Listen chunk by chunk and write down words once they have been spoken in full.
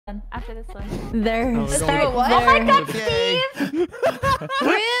After this one. Let's do it. What? Oh my God, Steve!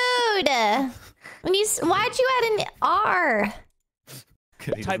 Rude. Why'd you add an R?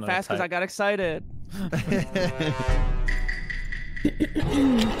 Type fast because I got excited.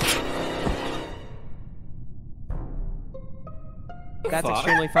 That's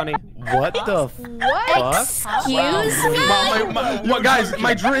extremely funny. What the fuck? Excuse me? What, guys?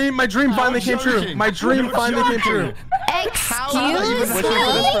 My dream finally came true. My dream finally came true. Excuse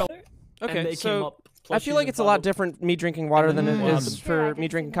me? Okay, so I feel like it's a lot different me drinking water than it is for me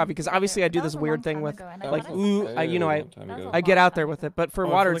drinking coffee because obviously I do this weird thing with like I get out there with it, but for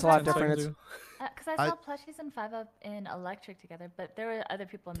water it's a lot different. It's because I saw plushies and 5-Up in Electric together, but there were other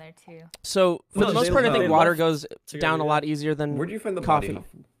people in there too. So for the most part, I think water goes down a lot easier than Where do you find the coffee. body?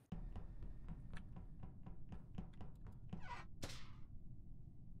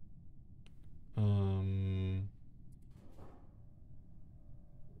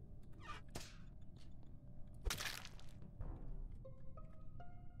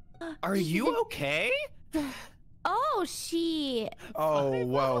 Are you okay? Oh, she. Oh,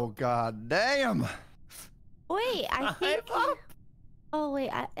 whoa, god damn. Wait, I think. Oh, wait,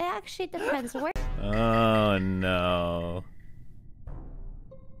 it actually depends. Where? Oh, no.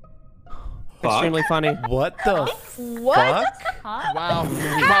 Extremely funny. What the fuck? Huh? Wow.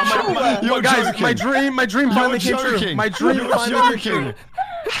 Yo, guys, my dream finally came true. My dream finally came true.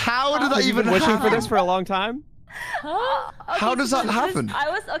 How did that even wishing happen? for this for a long time? How does that happen? So I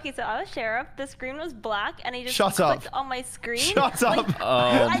was sheriff. The screen was black, and I just Shut clicked up. on my screen. Shut up.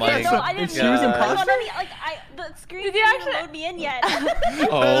 Oh my god. I didn't She was imposter? the screen didn't load me in yet.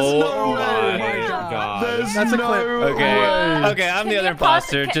 Oh way. my god. There's That's a no clip. Okay. way. Okay, I'm the other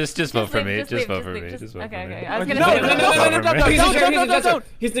imposter. Just vote for me. Just vote for me. Just vote for me. Okay. I was gonna No, say no,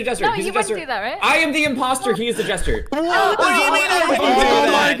 He's the jester. No, He's you the jester. wouldn't do that, right? I am the imposter. He is the jester. What do you mean I wouldn't do Oh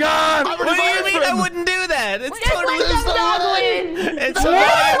that? my god. What do you mean I wouldn't do that? It's totally Dumbdog it's a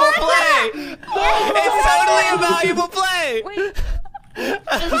valuable play. It's totally a valuable play. Wait.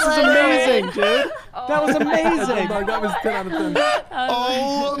 This is amazing, dude. That was amazing. That was 10 out of 10.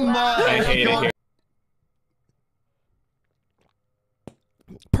 Oh my god.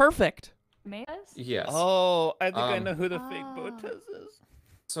 Perfect. Yes. Oh, I think I know who the fake Botas is.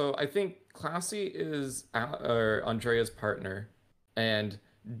 So I think Classy is Andrea's partner, and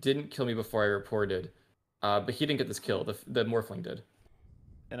didn't kill me before I reported. But he didn't get this kill. The Morphling did.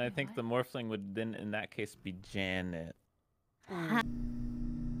 And I think the Morphling would then, in that case, be Janet. I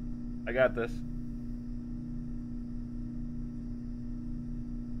got this.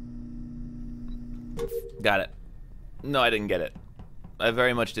 Got it. No, I didn't get it. I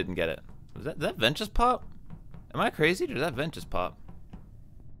very much didn't get it. Did that vent just pop? Am I crazy? Or did that vent just pop?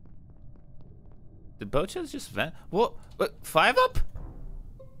 Did Bochas just vent? What? 5-Up?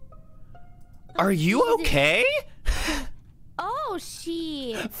 Are you okay? Oh,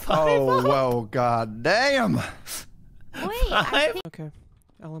 she. Oh, whoa, god damn. Wait, I think. Okay,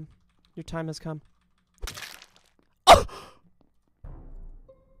 Ellum, your time has come.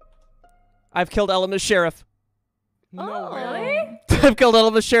 I've killed Ellum as sheriff. No way. I've killed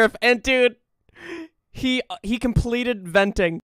Ellum as sheriff, and dude, he completed venting.